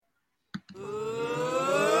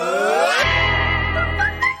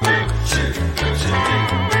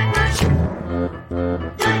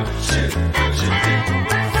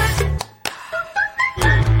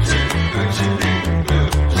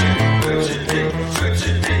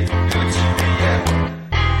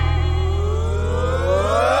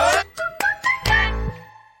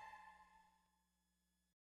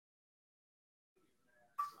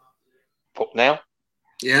What now?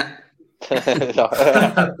 Yeah.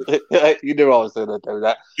 You knew I was going to do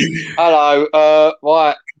that. Hello,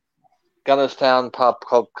 right, Gunnerstown Pub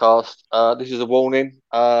podcast. This is a warning.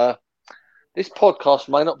 This podcast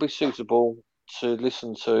may not be suitable to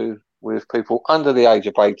listen to with people under the age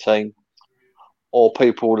of 18 or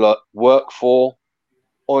people that work for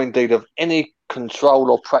or indeed have any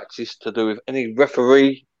control or practice to do with any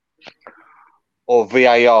referee or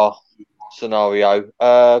VAR scenario.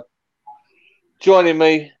 Joining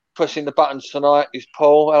me, pressing the buttons tonight, is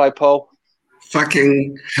Paul. Hello, Paul.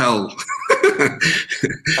 Fucking hell.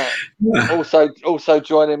 Also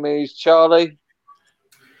joining me is Charlie.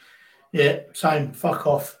 Yeah, same. Fuck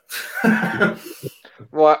off.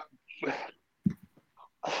 Right.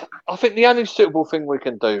 I think the only suitable thing we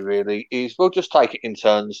can do really is we'll just take it in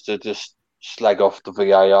turns to just slag off the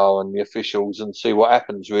VAR and the officials and see what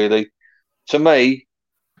happens, really. To me,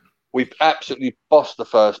 we've absolutely bossed the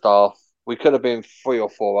first half. We could have been 3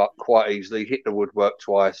 or 4 up quite easily, hit the woodwork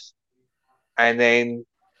twice. And then,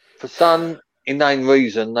 for some inane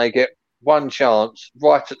reason, they get one chance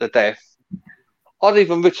right at the death. I'd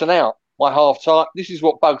even written out my half-time. This is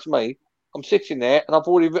what bugs me. I'm sitting there and I've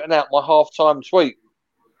already written out my half-time tweet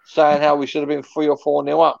saying how we should have been 3 or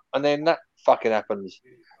 4-0 up. And then that fucking happens.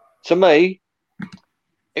 To me,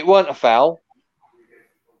 it weren't a foul.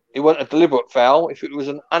 It weren't a deliberate foul. If it was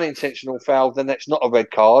an unintentional foul, then that's not a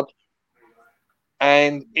red card.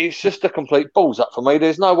 And it's just a complete balls up for me.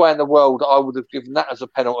 There's no way in the world that I would have given that as a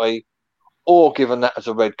penalty or given that as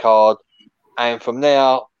a red card. And from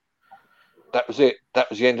there, that was it. That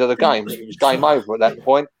was the end of the game. It was game over at that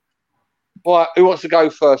point. Right, who wants to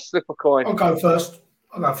go first? Flip a coin. I'll go first.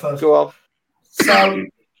 Go on. So,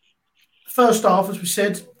 first half, as we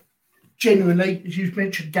said, genuinely, as you've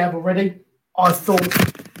mentioned, Gav, already, I thought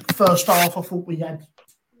we had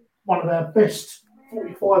one of our best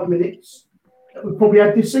 45 minutes that we probably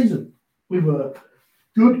had this season. We were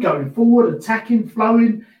good going forward, attacking,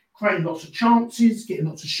 flowing, creating lots of chances, getting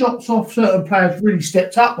lots of shots off. Certain players really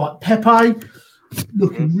stepped up, like Pepe,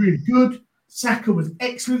 looking really good. Saka was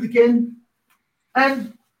excellent again.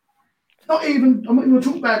 And I'm not even going to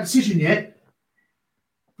talk about a decision yet.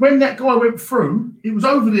 When that guy went through, it was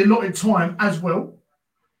over the allotted time as well.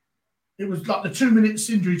 It was like the 2 minutes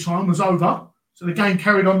injury time was over. So the game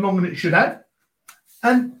carried on longer than it should have.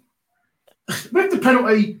 And with the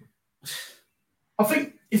penalty, I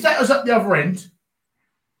think if that was at the other end,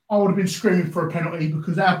 I would have been screaming for a penalty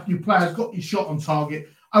because your player's got his shot on target.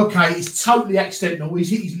 Okay, it's totally accidental. He's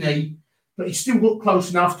hit his knee, but he's still got close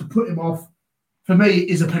enough to put him off. For me, it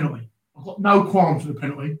is a penalty. I've got no qualms with the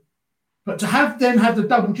penalty. But to have the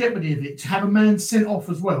double jeopardy of it, to have a man sent off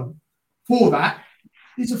as well for that,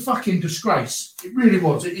 is a fucking disgrace. It really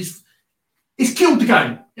was. It's killed the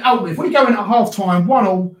game. If we go in at half-time,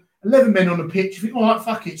 1-1, 11 men on the pitch, you think, all right,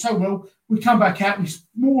 fuck it. So, well, we come back out with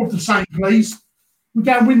more of the same, please. We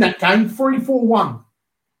go and win that game, 3-4-1.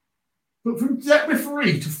 But for that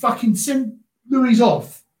referee to fucking send Luiz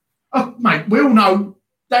off, mate, we all know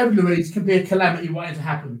David Luiz can be a calamity waiting to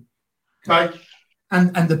happen. Okay?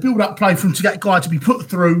 And the build-up play from that guy to be put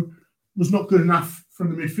through was not good enough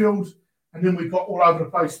from the midfield. And then we got all over the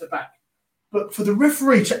place at the back. But for the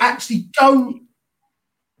referee to actually go,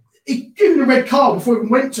 he gave him a red card before it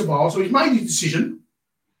went to VAR, so he's made his decision.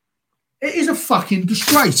 It is a fucking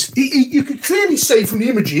disgrace. You could clearly see from the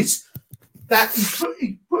images that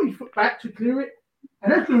he put his foot back to clear it.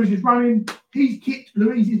 And as Luiz is running, he's kicked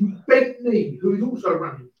Luiz's bent knee, who is also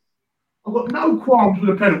running. I've got no qualms with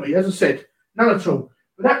the penalty, as I said, none at all.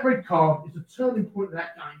 But that red card is a turning point of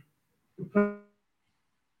that game.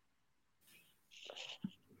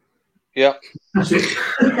 Yeah. That's it.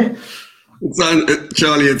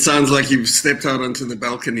 Charlie, it sounds like you've stepped out onto the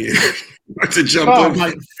balcony to jump on.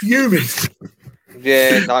 Mate, fuming.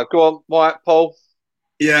 Yeah, no, go on, right, Paul.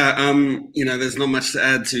 Yeah, there's not much to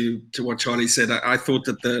add to what Charlie said. I thought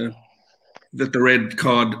that the red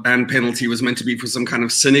card and penalty was meant to be for some kind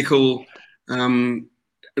of cynical, no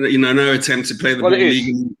attempt to play the ball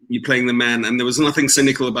legally. You're playing the man, and there was nothing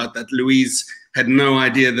cynical about that. Luiz had no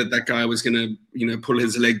idea that guy was going to, pull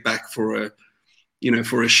his leg back for a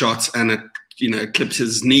shot, and it clipped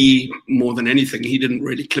his knee more than anything. He didn't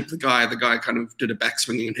really clip the guy. The guy kind of did a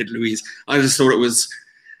backswing and hit Luiz. I just thought it was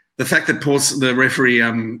the fact that the referee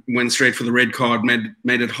went straight for the red card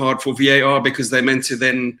made it hard for VAR because they meant to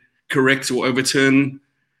then correct or overturn,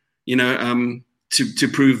 to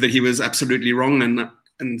prove that he was absolutely wrong.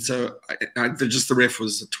 And so the ref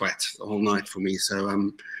was a twat the whole night for me.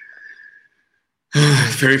 So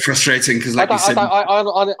very frustrating because, like you said, I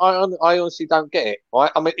honestly don't get it.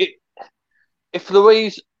 Right? I mean, if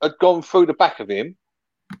Luiz had gone through the back of him,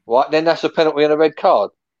 right, then that's a penalty and a red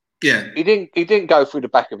card. Yeah. He didn't go through the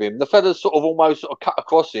back of him. The fella's almost cut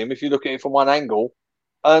across him if you look at it from one angle,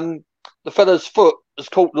 and the fella's foot has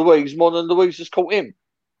caught Luiz more than Luiz has caught him.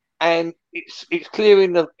 And it's clear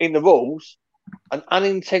in the rules, an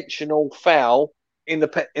unintentional foul in the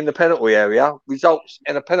penalty area results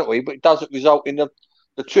in a penalty, but it doesn't result in the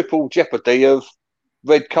triple jeopardy of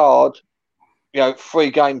red card,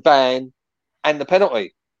 3-game ban, and the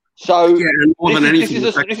penalty. So this is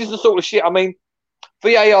the sort of shit. I mean,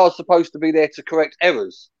 VAR is supposed to be there to correct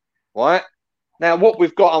errors, right? Now, what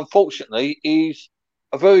we've got, unfortunately, is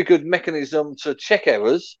a very good mechanism to check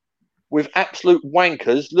errors with absolute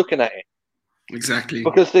wankers looking at it. Exactly.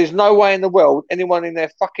 Because there's no way in the world anyone in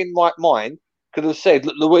their fucking right mind could have said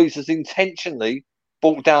that Luiz has intentionally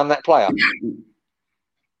brought down that player.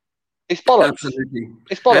 It's bollocks. Absolutely.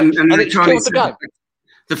 It's bollocks. And it's killed the game.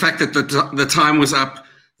 The fact that the time was up,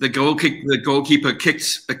 the goalkeeper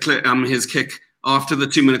kicked his kick after the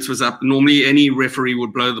 2 minutes was up. Normally, any referee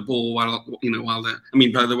would blow the ball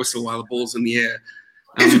blow the whistle while the ball's in the air.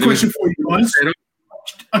 Here's a question for you guys.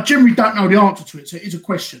 I generally don't know the answer to it, so it is a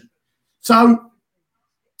question. So,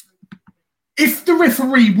 if the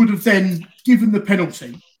referee would have then given the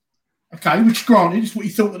penalty, okay, which granted is what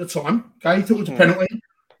he thought at the time, okay, he thought it was a penalty,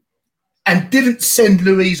 and didn't send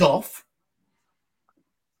Luiz off,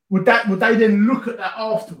 would they then look at that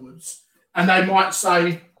afterwards and they might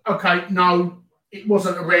say, okay, no, it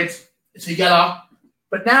wasn't a red, it's a yellow.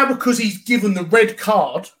 But now because he's given the red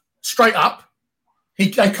card straight up, they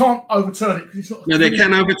can't overturn it. Because it's not. No, they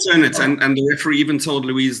can overturn it. And the referee even told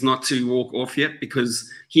Luiz not to walk off yet because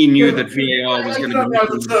he knew that VAR was going to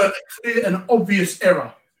overturn it. An obvious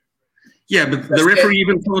error. Yeah, but the referee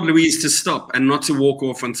even told Luiz to stop and not to walk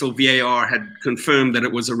off until VAR had confirmed that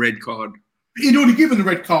it was a red card. He'd already given the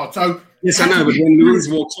red card, so... Yes, I know, but when Luiz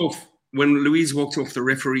walked off, the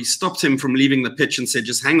referee stopped him from leaving the pitch and said,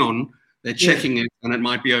 just hang on, they're checking it and it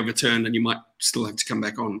might be overturned and you might still have to come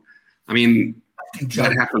back on. I mean,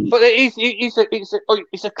 that happened. But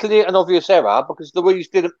it's a clear and obvious error because Luiz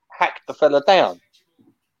didn't hack the fella down.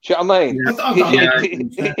 Do you know what I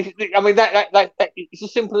mean? Yeah. I mean, that it's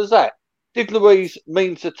as simple as that. Did Luiz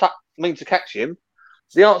mean to catch him?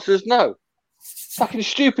 The answer is no. Fucking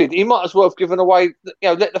stupid. He might as well have given away,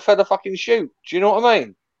 let the fella fucking shoot. Do you know what I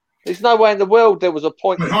mean? There's no way in the world there was a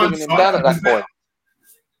point in bringing him down at that point.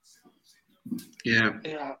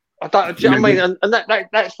 Yeah. I don't. Do you know what I mean? And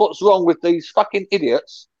that's what's wrong with these fucking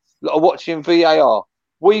idiots that are watching VAR.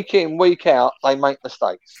 Week in, week out, they make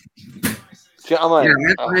mistakes. Do you know what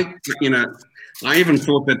I mean? I even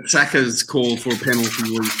thought that Saka's call for a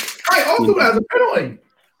penalty was... I thought that was a penalty.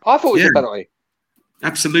 I thought it was a penalty.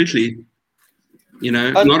 Absolutely.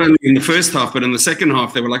 Not only in the first half, but in the second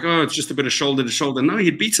half, they were like, oh, it's just a bit of shoulder to shoulder. No,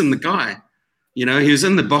 he'd beaten the guy. He was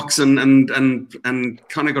in the box and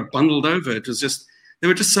kind of got bundled over. It was just, there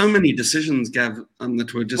were just so many decisions, Gav,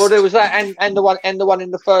 that were just... Well, there was that and the one in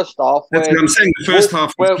the first half. That's what I'm saying. The first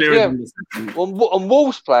half was clearer than the second. And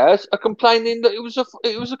Wolves players are complaining that it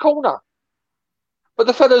was a corner. But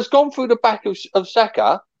the fella's gone through the back of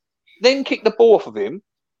Saka, then kicked the ball off of him,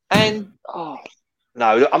 and...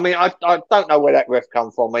 No, I mean, I don't know where that ref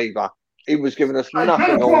come from either. He was giving us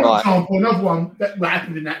nothing all night. Another one that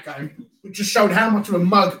happened in that game, which just showed how much of a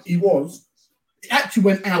mug he was. It actually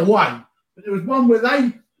went our way. But there was one where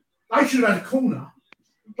they should have had a corner.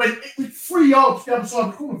 Went 3 yards to the other side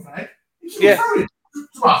of the corner flag. He should have thrown it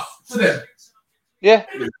to us, to them. Yeah.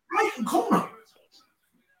 It was a blatant corner.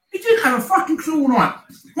 He didn't have a fucking clue all night.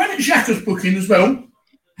 Granit Xhaka's booking as well.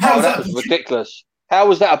 That was ridiculous. How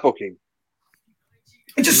was that a booking?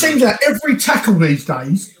 It just seems like every tackle these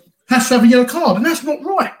days has to have a yellow card, and that's not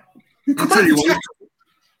right. I'll tell you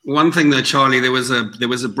one thing though, Charlie. There was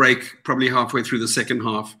a break probably halfway through the second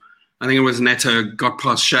half. I think it was Neto got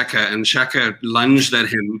past Xhaka, and Xhaka lunged at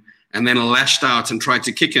him and then lashed out and tried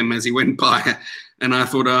to kick him as he went by. And I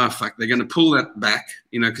thought, oh fuck, they're going to pull that back,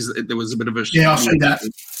 because there was a bit of a I see that.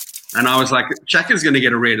 And I was like, Xhaka's going to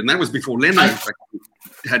get a red, and that was before Leno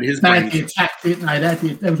had his. They had the attack, didn't they?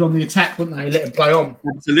 They was on the attack, weren't they? Let him play on.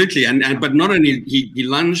 Absolutely, but not only he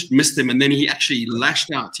lunged, missed him, and then he actually lashed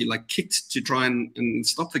out. He kicked to try and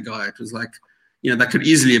stop the guy. It was like, that could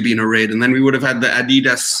easily have been a red, and then we would have had the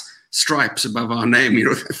Adidas stripes above our name.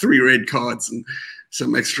 3 red cards and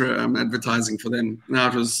some extra advertising for them. Now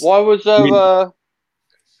it was. Why was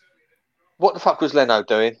what the fuck was Leno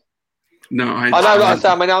doing? No, I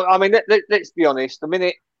know. I mean, let's be honest. The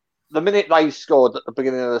minute they scored at the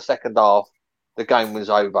beginning of the second half, the game was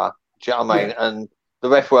over. Do you know what I mean? Yeah. And the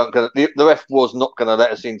ref was not going to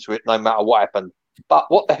let us into it, no matter what happened. But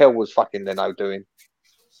what the hell was fucking Leno doing?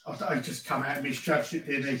 I thought he just come out and misjudged it,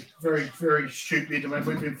 didn't he? Very, very stupid. I mean,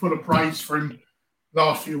 we've been full of praise for him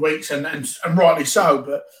last few weeks, and rightly so.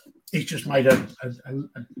 But he's just made a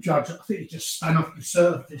judge. I think he just spun off the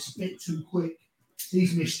surface a bit too quick.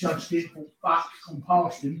 He's misjudged it, back, gone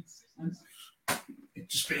past him, and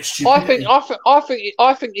it's just a bit of stupidity.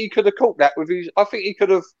 I think he could have caught that with his. I think he could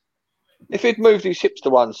have, if he'd moved his hips to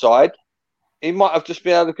one side, he might have just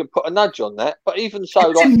been able to put a nudge on that. But even so,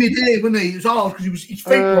 like in mid-air, wasn't he? It was hard because his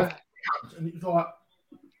feet were off the ground, and it was like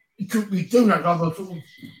he couldn't really do that. Rather sort of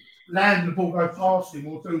land the ball, go past him,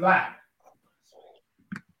 or do that.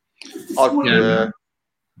 It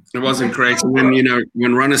wasn't great. And then,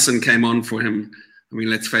 when Runnison came on for him, I mean,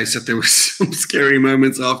 let's face it, there were some scary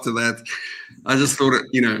moments after that. I just thought,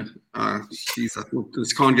 geez, I thought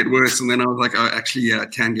this can't get worse. And then I was like, oh, actually, yeah,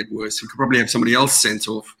 it can get worse. We could probably have somebody else sent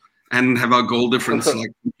off and have our goal difference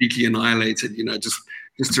like completely annihilated,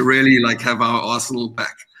 just to really like have our Arsenal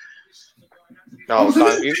back. I was a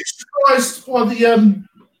little bit surprised by the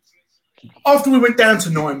after we went down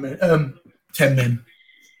to 10 men.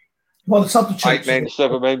 Well, the substitutes. 8 men,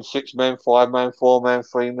 7 men, 6 men, 5 men, 4 men,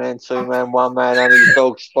 3 men, 2 men, 1 man, and his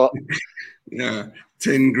dog spot. Yeah,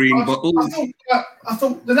 10 green bottles. I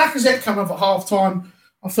thought the Lacazette come up at half time.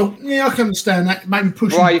 I thought, yeah, I can understand that. Maybe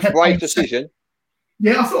pushing brave decision.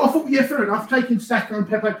 Yeah, I thought, yeah, fair enough. Taking Saka and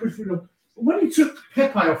Pepe pushing them. But when he took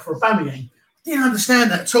Pepe off for Aubameyang, I didn't understand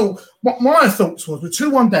that at all. What my thoughts was, we're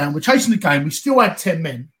 2-1 down, we're chasing the game, we still had 10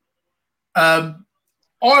 men. I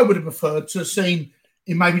would have preferred to have seen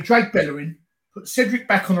him maybe Drake Bellerin, put Cedric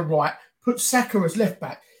back on the right, put Saka as left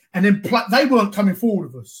back, and then they weren't coming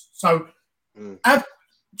forward with us. So have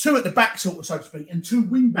 2 at the back, sort of, so to speak, and 2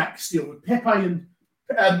 wing backs still with Pepe and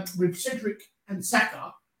with Cedric and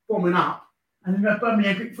Saka bombing up, and then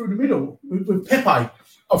Aubameyang through the middle with Pepe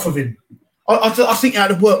off of him. I think that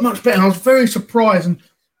would have worked much better. I was very surprised, and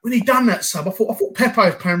when he done that sub, I thought Pepe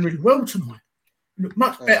was playing really well tonight. He looked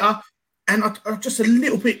much better, and I was just a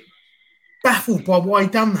little bit baffled by why he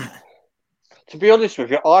done that. To be honest with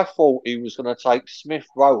you, I thought he was going to take Smith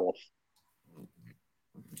Rowe off.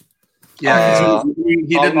 Yeah, he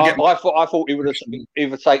didn't. I thought he would have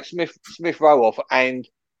either take Smith Rowe off and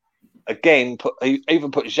again put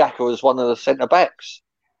Xhaka as one of the centre backs.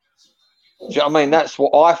 Do you know what I mean? That's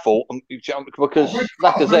what I thought because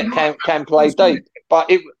Lacazette can play deep, but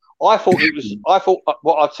I thought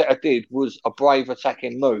what Arteta did was a brave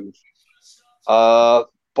attacking move.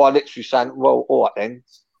 By literally saying, well, all right then,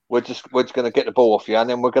 we're just going to get the ball off you and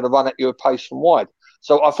then we're going to run at you a pace from wide.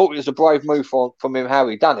 So I thought it was a brave move from him how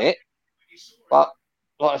he done it. But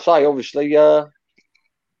like I say, obviously, their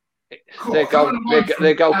goal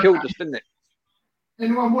killed us, didn't it?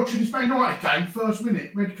 Anyone watching this Man United game, first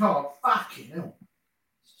minute, red card, fucking hell.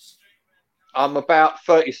 I'm about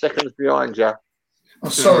 30 seconds behind you. I'm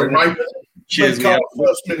sorry, mate. Cheers, red card,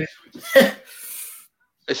 first minute.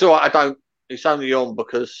 It's all right, it's only on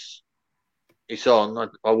because it's on.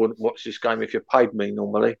 I wouldn't watch this game if you paid me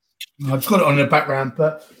normally. I've just got it on in the background,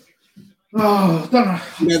 but I don't know.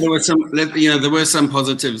 Yeah, there were some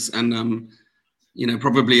positives, and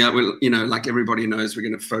probably I will. Like everybody knows, we're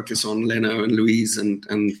going to focus on Leno and Luiz, and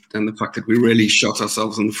the fact that we really shot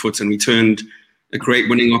ourselves in the foot, and we turned a great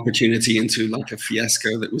winning opportunity into like a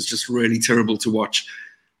fiasco that was just really terrible to watch.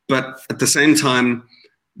 But at the same time,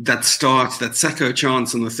 that Sacco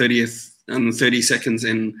chance on the 30th. And 30 seconds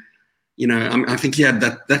in, I think he had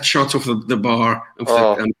that shot off the bar.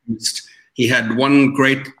 He had one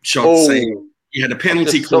great shot save. He had a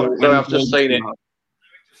penalty call. I've just seen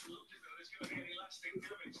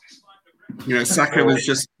it. Saka was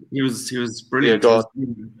just he was brilliant. Yeah,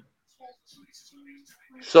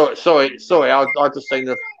 Sorry. I just seen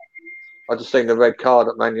the red card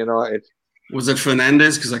at Man United. Was it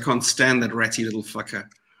Fernandes? Because I can't stand that ratty little fucker.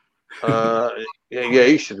 Yeah,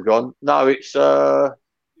 he should have gone. No, it's that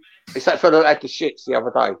fellow that had the shits the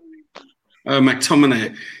other day. Oh,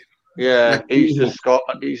 McTominay. Yeah, he's just got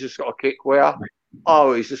a kick where?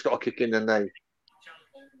 Oh, he's just got a kick in the knee.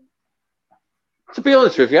 To be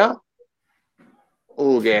honest with you,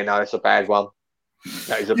 oh yeah, no, it's a bad one.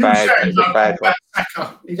 That is a bad one.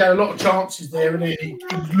 He's had a lot of chances there, and he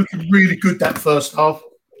was looking really good that first half.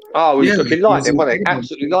 Oh, he's looking lightning, wasn't he?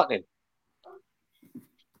 Absolutely lightning.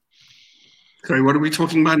 Sorry, what are we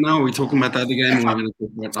talking about now? Are we talking about that again? Or are we going to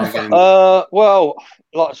talk about that again? Well,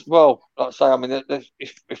 like I say, I mean,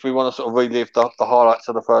 if we want to sort of relive the highlights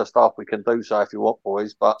of the first half, we can do so if you want,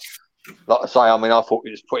 boys. But like I say, I mean, I thought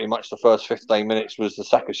it was pretty much the first 15 minutes was the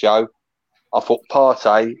Saka show. I thought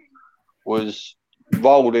Partey was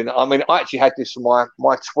rolling. I mean, I actually had this in my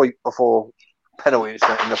tweet before penalty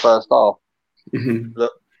incident in the first half. Mm-hmm.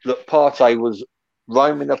 Look, Partey was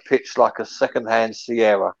roaming a pitch like a second-hand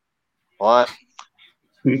Sierra, right?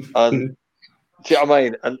 And do you know what I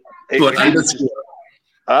mean? And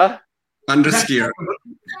Understeer.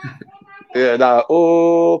 Yeah, no.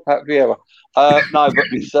 Oh, Pat Vieira. No, but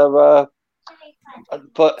it's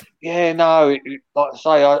but yeah, no. Like I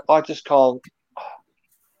say, I just can't.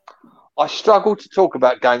 I struggle to talk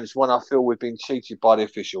about games when I feel we've been cheated by the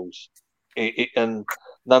officials, and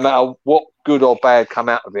no matter what good or bad come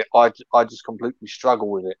out of it, I just completely struggle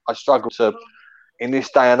with it. I struggle to, in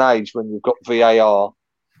this day and age when you've got VAR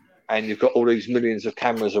and you've got all these millions of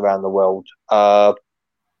cameras around the world.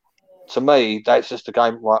 To me, that's just a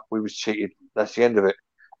game like we was cheated. That's the end of it.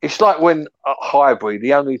 It's like when at Highbury,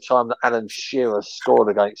 the only time that Alan Shearer scored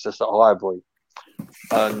against us at Highbury,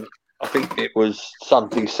 and I think it was some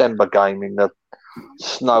December game in the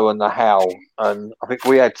snow and the howl, and I think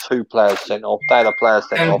we had 2 players sent off. They had a player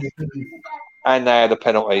sent off, and they had a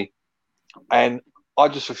penalty. And I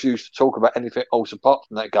just refuse to talk about anything else apart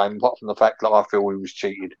from that game, apart from the fact that I feel we was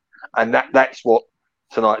cheated. And that's what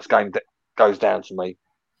tonight's game goes down to me.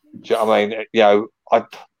 Do you know what I mean? You know,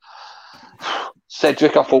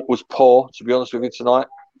 Cedric, I thought, was poor, to be honest with you, tonight.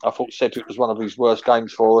 I thought Cedric was one of his worst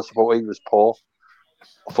games for us. I thought he was poor.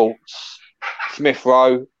 I thought Smith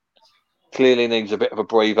Rowe clearly needs a bit of a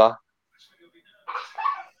breather.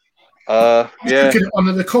 Yeah. One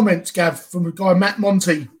of the comments, Gav, from a guy, Matt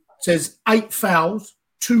Monty, says 8 fouls,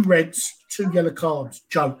 2 reds, 2 yellow cards.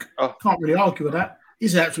 Joke. Can't really argue with that.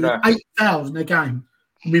 Is it actually 8 fouls in their game?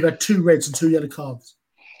 And we've had 2 reds and 2 yellow cards.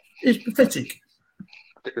 It's pathetic.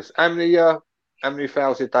 How many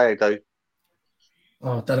fouls did they do?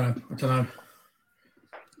 Oh, I don't know.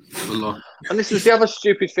 A lot. And this is the other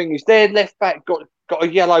stupid thing: is their left back got a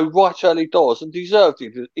yellow right early doors and deserved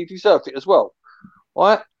it. He deserved it as well,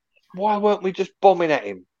 right? Why weren't we just bombing at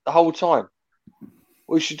him the whole time?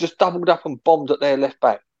 We should just doubled up and bombed at their left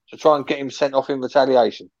back to try and get him sent off in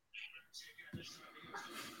retaliation.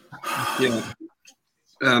 Yeah,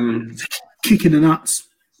 kicking the nuts.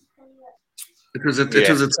 It was a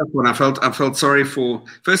tough one. I felt sorry for.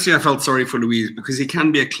 Firstly, I felt sorry for Luiz because he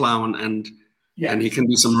can be a clown and he can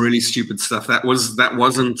do some really stupid stuff. That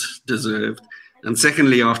wasn't deserved. And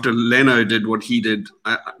secondly, after Leno did what he did,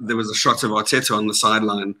 there was a shot of Arteta on the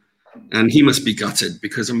sideline, and he must be gutted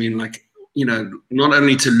because I mean, like, you know, not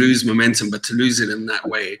only to lose momentum, but to lose it in that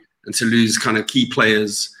way and to lose kind of key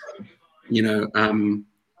players, you know.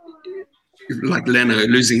 Like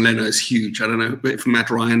losing Leno is huge. I don't know if Matt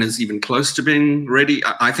Ryan is even close to being ready.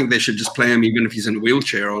 I think they should just play him even if he's in a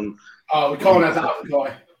wheelchair. We can't have that other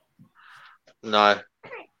guy. No.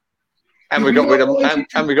 And we got rid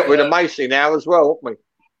of Macy now as well, haven't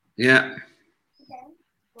we? Yeah.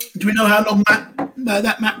 Do we know how long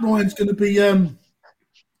that Matt Ryan's going to be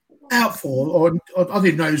out for? Or I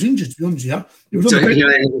didn't know he was injured, to be honest with you. He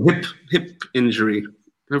had a hip injury.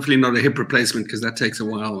 Hopefully not a hip replacement because that takes a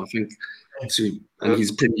while, I think. And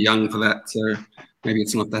he's pretty young for that, so maybe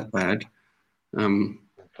it's not that bad. But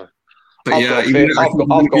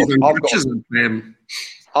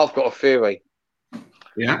I've got a theory.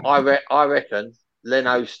 Yeah, I reckon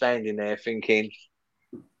Leno's standing there thinking,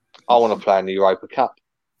 "I want to play in the Europa Cup.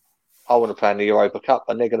 I want to play in the Europa Cup,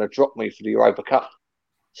 and they're going to drop me for the Europa Cup.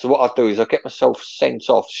 So what I do is I get myself sent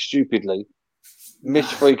off stupidly,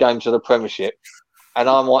 miss 3 games of the Premiership, and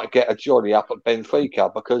I might get a jolly up at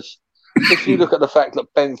Benfica because." If you look at the fact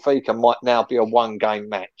that Benfica might now be a 1-game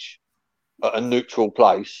match at a neutral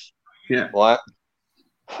place, right?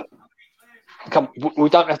 We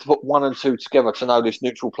don't have to put 1 and 2 together to know this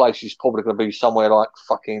neutral place is probably going to be somewhere like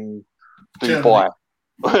fucking Dubai.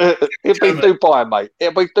 It'll be Dubai, mate.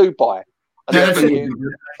 It'll be Dubai.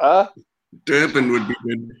 Durban would be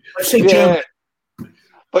good. Yeah.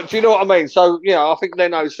 But do you know what I mean? So, I think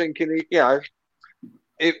Leno's thinking,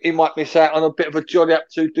 he might miss out on a bit of a jolly up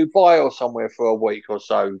to Dubai or somewhere for a week or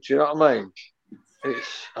so. Do you know what I mean?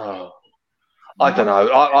 I don't know.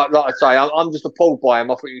 Like I say, I'm just appalled by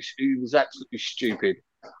him. I thought he was absolutely stupid.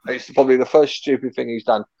 It's probably the first stupid thing he's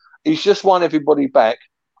done. He's just won everybody back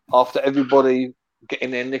after everybody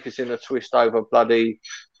getting their knickers in a twist over bloody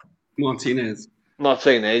Martinez,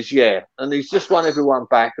 yeah. And he's just won everyone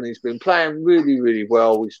back, and he's been playing really, really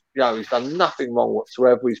well. He's done nothing wrong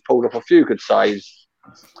whatsoever. He's pulled off a few good saves.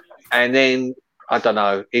 And then, I don't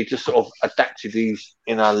know, he just sort of adapted his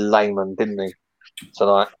inner layman, didn't he,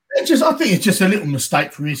 tonight? I think it's just a little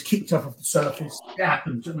mistake for him. He's kicked off the surface. It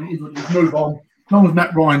happens. I mean, he's move on. As long as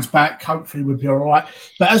Matt Ryan's back, hopefully we'll be all right.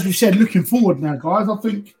 But as we said, looking forward now, guys, I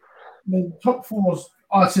think top 4's,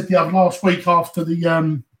 I said the other last week after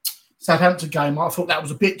the Southampton game, I thought that was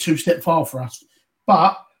a bit too step far for us.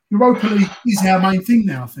 But Europa League is our main thing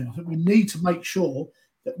now. I think we need to make sure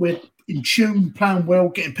that we're in tune, playing well,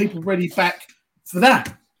 getting people ready back for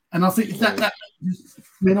that. And I think if that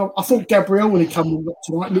I thought Gabriel, when he came on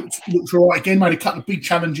tonight, looked all right again, made a couple of big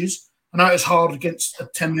challenges. I know it's hard against a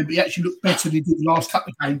 10 men, but he actually looked better than he did the last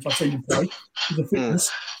couple of games I've seen him play with the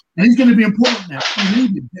fitness. And he's going to be important now. We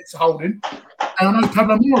need him next to Holding. And I know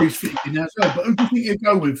Pablo Mari's fitting in now as well. But who do you think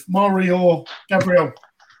he'll go with, Mari or Gabriel?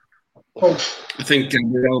 I think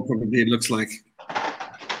Gabriel probably looks like.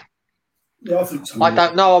 Yeah, I think so. I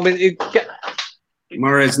don't know. I mean,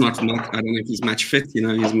 Murray's not. I don't know if he's match fit.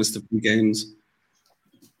 He's missed a few games.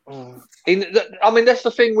 I mean, that's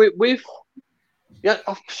the thing with. Yeah,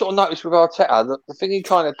 I've sort of noticed with Arteta that the thing he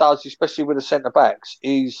kind of does, especially with the centre backs,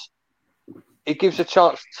 is it gives a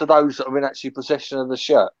chance to those that are in actually possession of the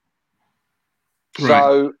shirt. Right.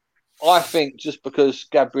 So I think just because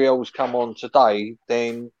Gabriel's come on today,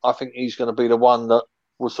 then I think he's going to be the one that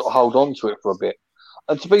will sort of hold on to it for a bit.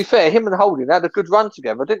 And to be fair, him and Holding had a good run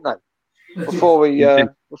together, didn't they? Before I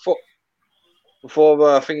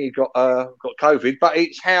think he got COVID, but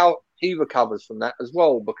it's how he recovers from that as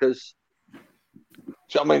well. Because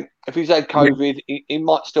I mean, if he's had COVID, he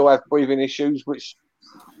might still have breathing issues, which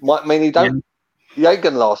might mean he ain't going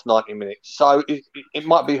to last 90 minutes. So it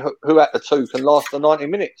might be who at the two can last the 90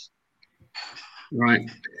 minutes. Right.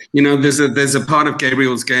 There's a part of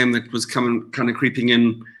Gabriel's game that was kind of creeping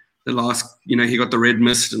in the last. He got the red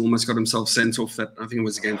mist and almost got himself sent off. That I think it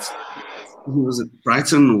was against. Was it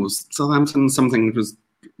Brighton or Southampton? Something that was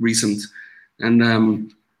recent, and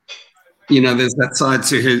there's that side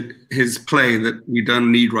to his play that we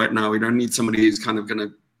don't need right now. We don't need somebody who's kind of going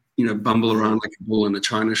to bumble around like a bull in a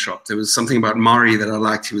china shop. There was something about Mari that I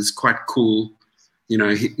liked. He was quite cool.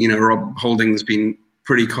 Rob Holding's been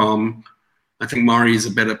pretty calm. I think Mari is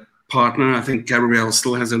a better partner. I think Gabriel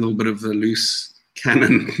still has a little bit of the loose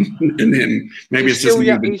cannon in him. Maybe he's still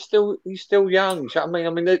young. He's still young. I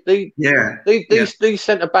mean, these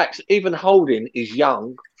centre backs, even Holding is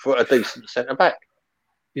young for a decent centre back.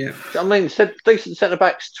 Yeah. I mean, decent centre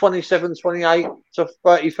backs, 27, 28 to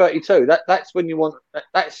 30, 32. That's when you want.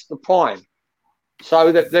 That's the prime.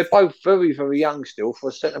 So they're both very, very young still for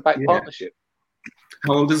a centre back partnership.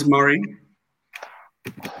 How old is Murray?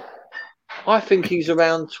 I think he's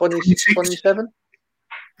around 26, 27.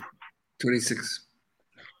 26.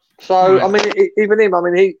 So, right. I mean, even him,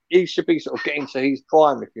 he should be sort of getting to his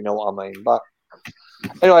prime, if you know what I mean. But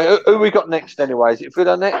anyway, who we got next anyway? Is it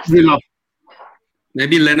Villa next? Villa.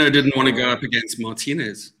 Maybe Leno didn't want to go up against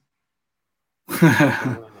Martinez.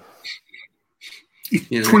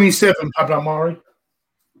 27, Pablo Mari.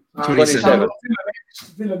 27.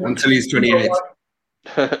 Until he's 28.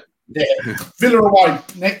 Villa away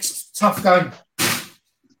next. Tough game.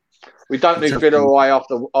 We don't need Villa away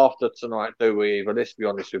after tonight, do we? Either. Let's be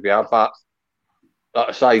honest with you. But like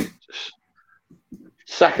I say,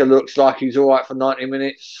 Saka looks like he's all right for 90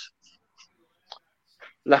 minutes.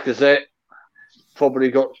 Lacazette probably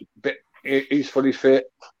got a bit. He's fully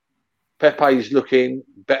fit. Pepe's looking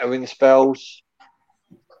better in spells.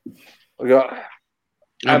 We got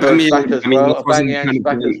Aubameyang back as well. Aubameyang's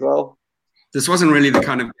back as well. This wasn't really the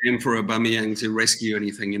kind of game for Aubameyang to rescue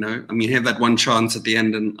anything, he had that one chance at the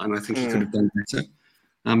end, and I think he could have done better.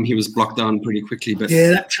 He was blocked down pretty quickly, but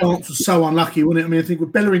that chance was so unlucky, wasn't it? I think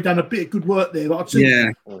with Bellerin done a bit of good work there, but I'd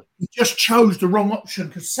say he just chose the wrong option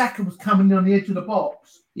because Saka was coming on the edge of the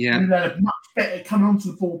box. Yeah, and he had a much better coming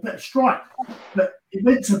onto the ball, better strike. But it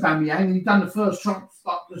went to Aubameyang, and he done the first chance,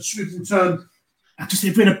 like the swivel turn. I just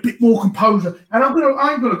think been a bit more composure. And I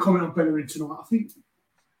ain't going to comment on Bellerin tonight. I think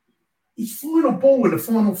his final ball in the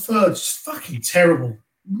final third is fucking terrible.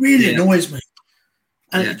 Really annoys me.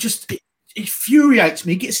 And it infuriates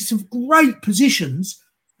me. He gets in some great positions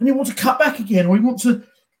and he wants to cut back again, or he wants to,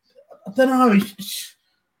 I don't know.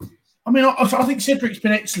 I think Cedric's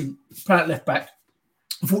been excellent playing at left back.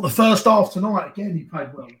 I thought the first half tonight, again, he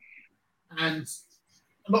played well. And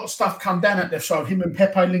a lot of stuff come down at left side. Him and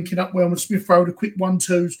Pepe linking up well with Smith Rowe, the quick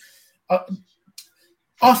 1-2s.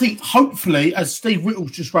 I think, hopefully, as Steve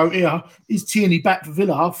Whittles just wrote here, is Tierney back for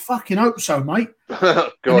Villa? I fucking hope so, mate.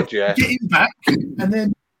 God, yeah. Get him back, and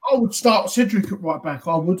then I would start Cedric at right back.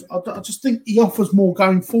 I would. I just think he offers more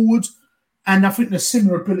going forward, and I think there's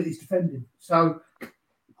similar abilities defending. So,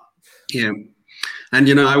 yeah,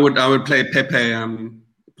 and I would play Pepe on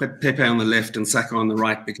the left and Saka on the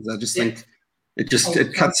right, because I just think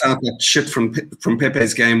it cuts out that shit from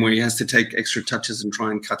Pepe's game where he has to take extra touches and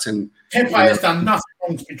try and cut in. Pepe has done nothing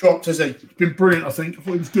wrong to be dropped, has he? He's been brilliant, I think. I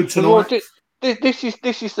thought he was good tonight. Well, this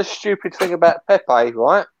is the stupid thing about Pepe,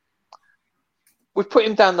 right? We've put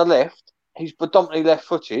him down the left. He's predominantly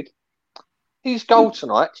left-footed. his goal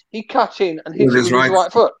tonight, he cut in and hit it with his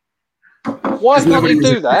right foot. Why Because can't he nobody was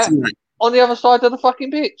do that expecting that. on the other side of the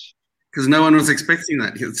fucking pitch? Because no one was expecting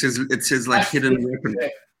that. It's his like hidden weapon. Yeah.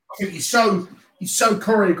 I think he's so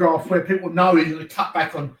choreographed where people know he's going to cut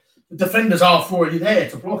back on. The defenders are already there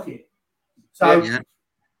to block it. So Yeah.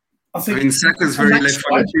 I think Saka's very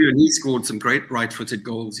left-footed too, and he scored some great right-footed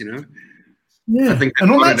goals. You know. Yeah. I think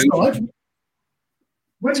and on got that it in. side,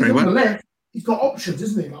 when he's on the left, he's got options,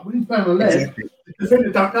 isn't he? Like when he's playing on the left, Exactly. the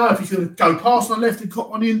defender don't know if he's going to go past on the left and cut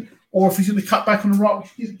one in, or if he's going to cut back on the right,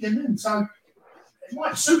 which gives again in. So it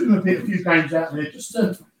might suit him a bit, a few games out there, just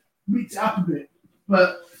to mix it up a bit.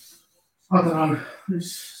 But I don't know.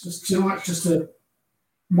 It's just too much.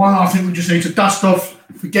 One, I think we just need to dust off,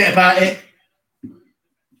 forget about it,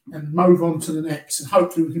 and move on to the next. And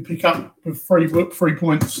hopefully we can pick up with 3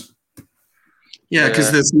 points. Yeah,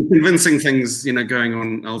 because there's some convincing things, you know, going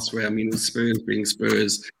on elsewhere. I mean, with Spurs being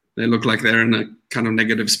Spurs, they look like they're in a kind of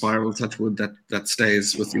negative spiral. Touch wood, that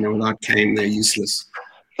stays with, you know, without Kane, they're useless.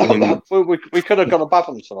 We could have gone above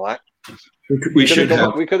them tonight. We should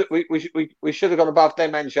have. We should have gone above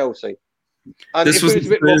them and Chelsea. And This if was it was a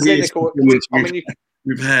bit more clinical,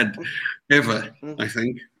 we've had ever, I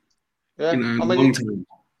think. Yeah, you know, long time.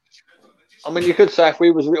 I mean, you could say if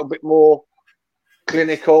we was a little bit more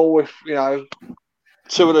clinical, with, you know,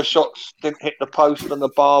 2 of the shots didn't hit the post and the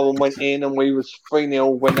bar and went in, and we was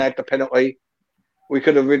 3-0 when they had the penalty, we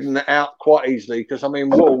could have ridden it out quite easily. Because I mean,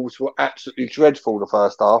 Wolves were absolutely dreadful the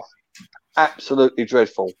first half, absolutely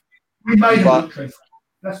dreadful. We made it But, look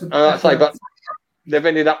dreadful. but they've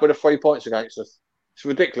ended up with 3 points against us. It's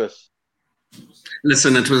ridiculous.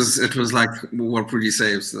 Listen, it was like, what would you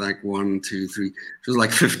say? It was like 1, 2, 3. It was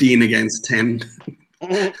like 15 against 10.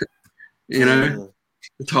 You know,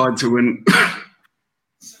 it's hard to win.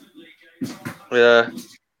 Yeah.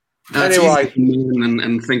 Anyway,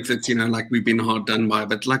 and think that, you know, like we've been hard done by,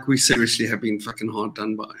 but like we seriously have been fucking hard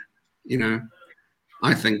done by. You know,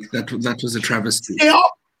 I think that was a travesty. Yeah,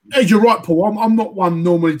 you're right, Paul. I'm not one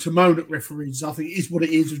normally to moan at referees. I think it is what it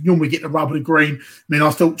is. We normally get the rub of the green. I mean, I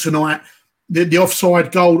thought tonight the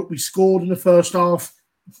offside goal that we scored in the first half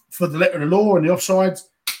for the letter of the law and the offsides,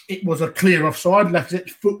 it was a clear offside.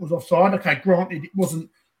 Lacazette's foot was offside. Okay, granted, it wasn't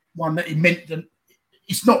one that he meant that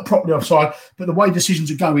it's not properly offside, but the way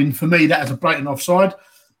decisions are going, for me, that is a blatant offside.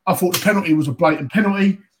 I thought the penalty was a blatant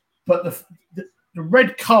penalty, but the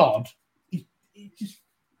red card, it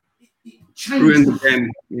changed ruined the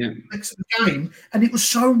game. Yeah, the game, and it was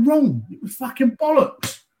so wrong. It was fucking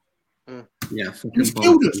bollocks. Yeah, fucking it's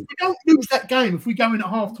killed us. We don't lose that game if we go in at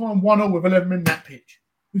half time 1-0 with 11 men in that pitch.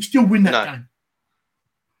 We still win that game.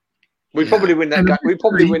 We probably win that game. We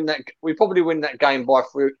probably win that game by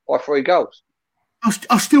 3 goals.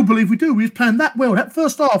 I still believe we do. We was playing that well. That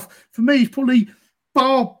first half, for me, is probably,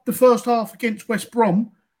 bar the first half against West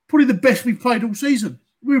Brom, probably the best we've played all season.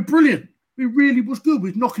 We were brilliant. We really was good.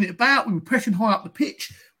 We were knocking it about. We were pressing high up the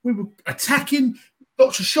pitch. We were attacking.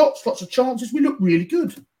 Lots of shots, lots of chances. We looked really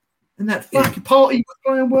good. And that fucking party was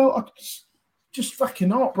playing well. Just fucking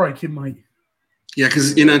heartbreaking, mate. Yeah,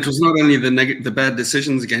 because, you know, it was not only the bad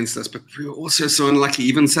decisions against us, but we were also so unlucky.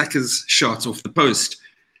 Even Saka's shot off the post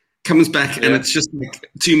comes back and it's just like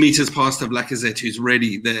 2 meters past the Lacazette, who's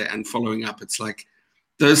ready there and following up. It's like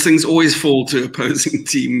those things always fall to opposing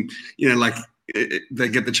team. You know, like they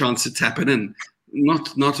get the chance to tap it in.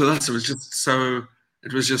 Not with us. It was just so.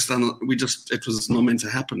 It was just it was not meant to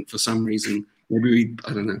happen for some reason. Maybe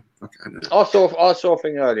I don't know. I saw a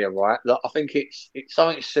thing earlier, right? That I think it's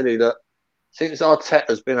something silly that since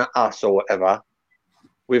Arteta's been at us or whatever,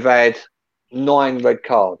 we've had 9 red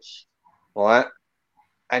cards, right?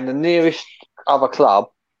 And the nearest other club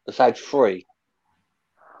has had 3.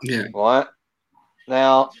 Yeah. Right?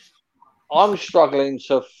 Now, I'm struggling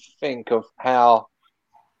to think of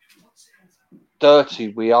dirty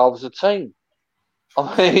we are as a team.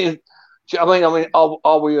 I mean,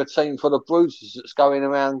 are we a team full of bruises that's going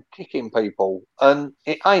around kicking people? And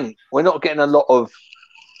it ain't. We're not getting a lot of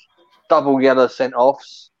double yellow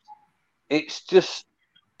sent-offs. It's just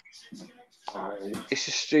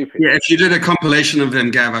stupid. Yeah, if you did a compilation of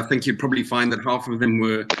them, Gav, I think you'd probably find that half of them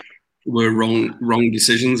were wrong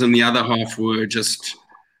decisions, and the other half were just,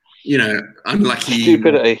 you know, unlucky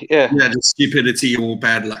stupidity. Yeah, just stupidity or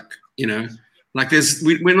bad luck. You know, like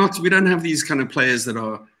we don't have these kind of players that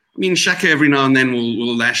are. I mean, Xhaka every now and then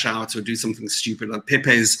will lash out or do something stupid, like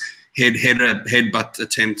Pepe's headbutt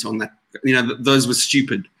attempt on that. You know, those were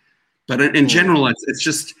stupid. But in general, it's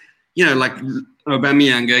just, you know, like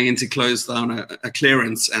Aubameyang going into close down a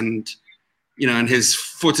clearance and, you know, and his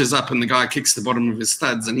foot is up and the guy kicks the bottom of his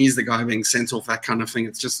studs and he's the guy being sent off, that kind of thing.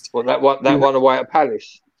 It's just... Well, that one away at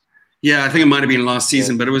Palace. Yeah, I think it might have been last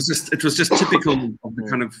season, but it was just typical of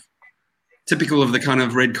the kind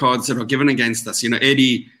of red cards that are given against us.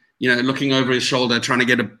 Eddie, looking over his shoulder, trying to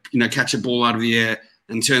get catch a ball out of the air,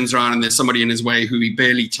 and turns around and there's somebody in his way who he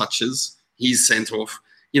barely touches. He's sent off.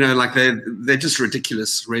 Like they're just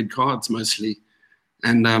ridiculous red cards mostly,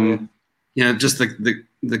 and just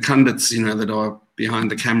the pundits, that are behind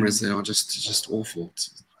the cameras, they are just awful.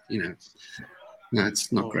 No,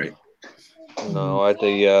 it's not great. No,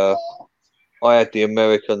 I had the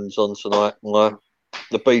Americans on tonight.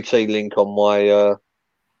 The BT link on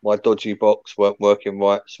my dodgy box weren't working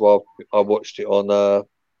right, so I watched it on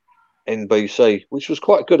NBC, which was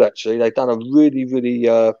quite good actually. They'd done a really, really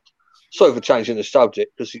sorry for changing the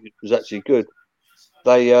subject because it was actually good.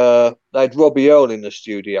 They had Robbie Earle in the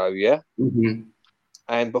studio, yeah. Mm-hmm.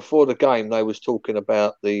 And before the game, they was talking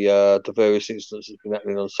about the various incidents that's been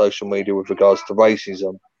happening on social media with regards to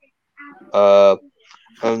racism.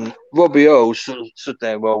 And Robbie Earle stood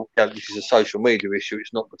there, well, this is a social media issue.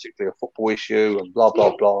 It's not particularly a football issue, and blah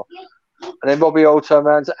blah blah. And then Robbie Earle turned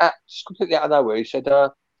around, just completely out of nowhere, he said,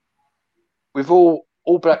 "With all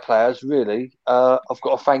black players, really, I've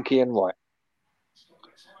got to thank Ian Wright."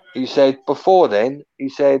 He said before then, he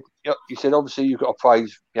said obviously you've got to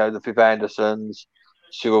praise, the Viv Andersons,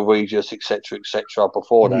 Cyril Regis, etc.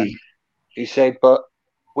 Before that, he said, but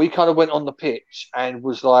we kind of went on the pitch and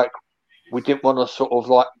was like, we didn't want to sort of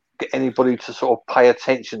like get anybody to sort of pay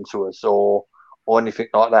attention to us or anything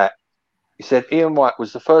like that. He said Ian Wright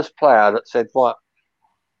was the first player that said, right,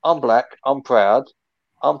 I'm black, I'm proud,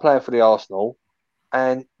 I'm playing for the Arsenal,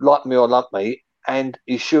 and like me or lump me, and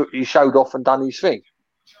he showed off and done his thing.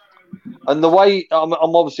 And the way I'm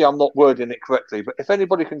not wording it correctly, but if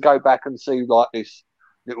anybody can go back and see like this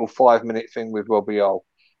little 5-minute thing with Robbie Earle,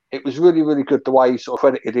 it was really, really good the way he sort of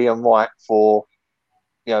credited Ian Wright for,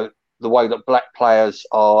 the way that black players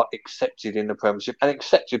are accepted in the Premiership and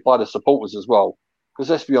accepted by the supporters as well. Because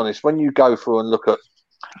let's be honest, when you go through and look at,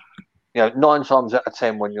 9 times out of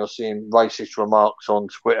 10 when you're seeing racist remarks on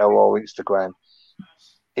Twitter or Instagram,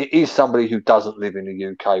 it is somebody who doesn't live in the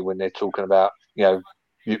UK when they're talking about,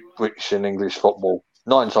 British and English football.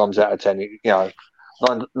 9 times out of 10, 9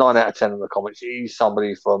 out of 10 of the comments, it is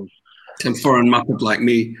somebody from some foreign muppet like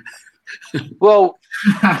me. Well,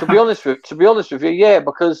 to be honest with you, yeah,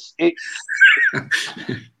 because it's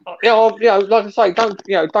like I say,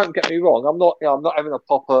 don't get me wrong. I'm not having a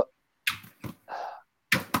pop at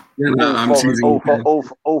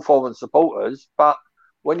all foreign supporters, but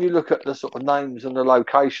when you look at the sort of names and the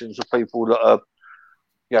locations of people that are,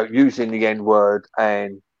 using the N word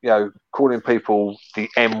and calling people the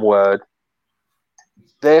M word,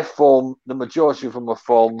 the majority of them are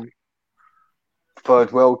from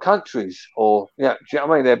third world countries, or do you know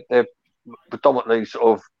what I mean? They're predominantly sort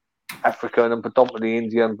of African and predominantly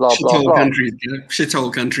Indian, blah blah blah.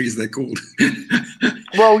 Shithole countries, they're called.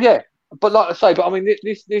 Well, yeah, but like I say, I mean,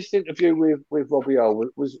 this interview with Robbie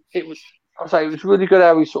Earle was really good.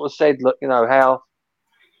 How he sort of said, look, how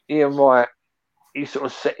Ian Wright, so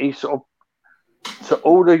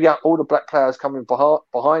all the black players coming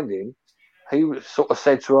behind him, he sort of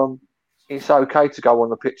said to them, it's okay to go on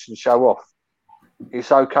the pitch and show off.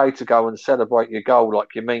 It's okay to go and celebrate your goal like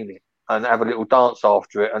you mean it and have a little dance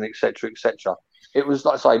after it and etc. etc. It was,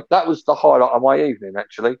 like I say, that was the highlight of my evening,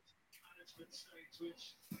 actually.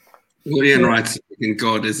 Well, Ian Wright's in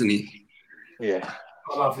God, isn't he? Yeah.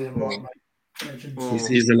 I love Ian Wright, mate.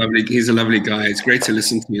 He's a lovely guy. It's great to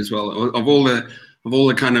listen to as well. Of all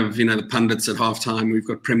the kind of, the pundits at halftime, we've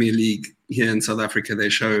got Premier League here in South Africa. They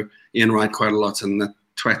show Ian Wright quite a lot, and that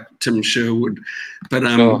twat Tim Sherwood. But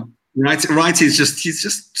Wright is he's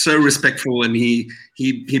just so respectful, and he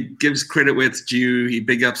gives credit where it's due. He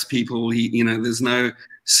big ups people. He there's no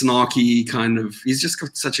snarky kind of. He's just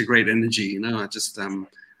got such a great energy. I just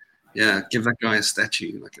give that guy a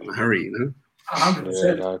statue like in a hurry.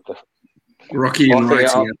 100%. Rocky and Wright.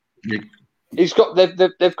 He's got.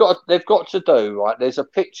 They've got to do right. There's a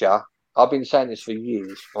picture. I've been saying this for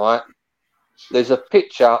years. Right. There's a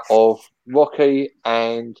picture of Rocky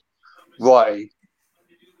and Wrighty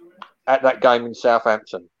at that game in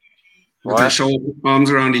Southampton, with their arms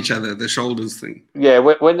around each other, the shoulders thing. Yeah,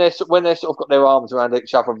 when they're sort of got their arms around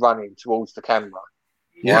each other, running towards the camera.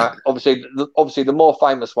 Yeah. Right? Obviously, the more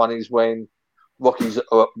famous one is when Wrighty's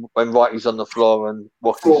on the floor and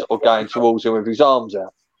Rocky's going towards him with his arms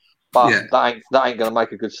out. But that ain't going to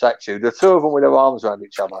make a good statue. The two of them with their arms around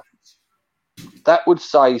each other, that would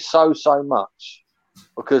say so much,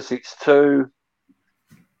 because it's two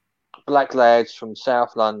black lads from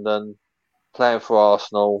South London playing for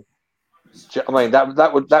Arsenal. Do you know what I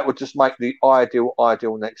mean, that would just make the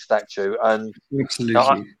ideal next statue. And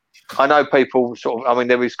absolutely, I know people sort of. I mean,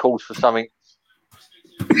 there is calls for something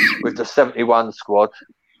with the 71 squad,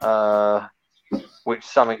 which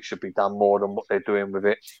something should be done more than what they're doing with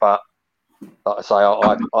it. But like I say,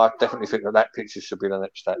 I definitely think that picture should be the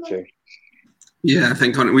next statue. Yeah, I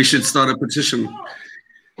think we should start a petition.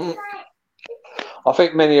 I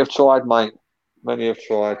think many have tried, mate. Many have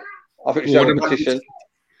tried. I think we should have a petition.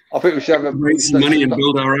 I think we should have raise some money and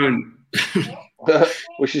build our own.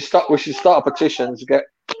 we should start a petition to get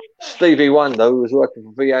Stevie Wonder, who was working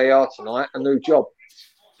for VAR tonight, a new job.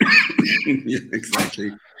 Yeah,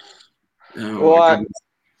 exactly. Oh,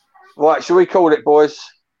 right. Shall we call it, boys?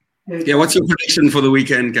 Yeah. What's your prediction for the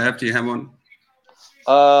weekend, Gav? Do you have one?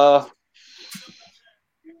 Don't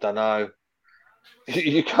know.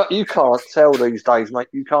 You can't tell these days, mate.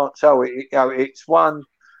 You can't tell it. It's one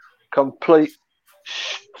complete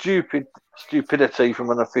stupidity from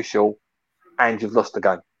an official, and you've lost the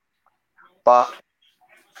game. But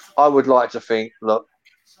I would like to think, look,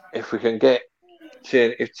 if we can get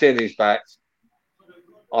if Tierney's back,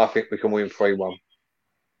 I think we can win 3-1.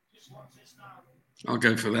 I'll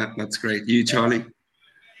go for that. That's great. You, Charlie?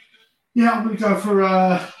 Yeah, I'm going to go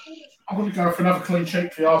for another clean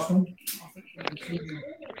sheet for the Arsenal.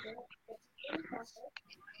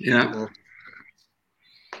 Yeah.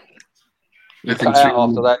 You cut out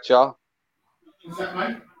after that, Char. What's that,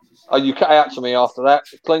 mate? Oh, you cut out to me after that.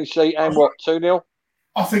 Clean sheet and what? 2-0?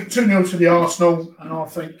 I think 2-0 to the Arsenal, and I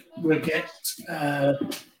think we'll get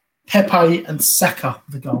Pepe and Saka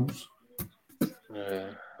the goals.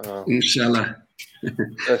 Inshallah.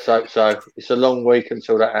 Let's hope so. It's a long week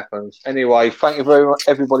until that happens. Anyway, thank you very much,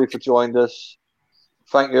 everybody, for joining us.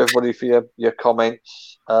 Thank you, everybody, for your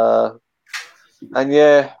comments. And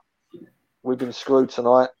yeah, we've been screwed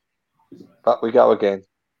tonight, but we go again.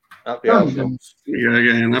 Up the Arsenal. We go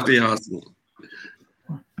again. Up the Arsenal.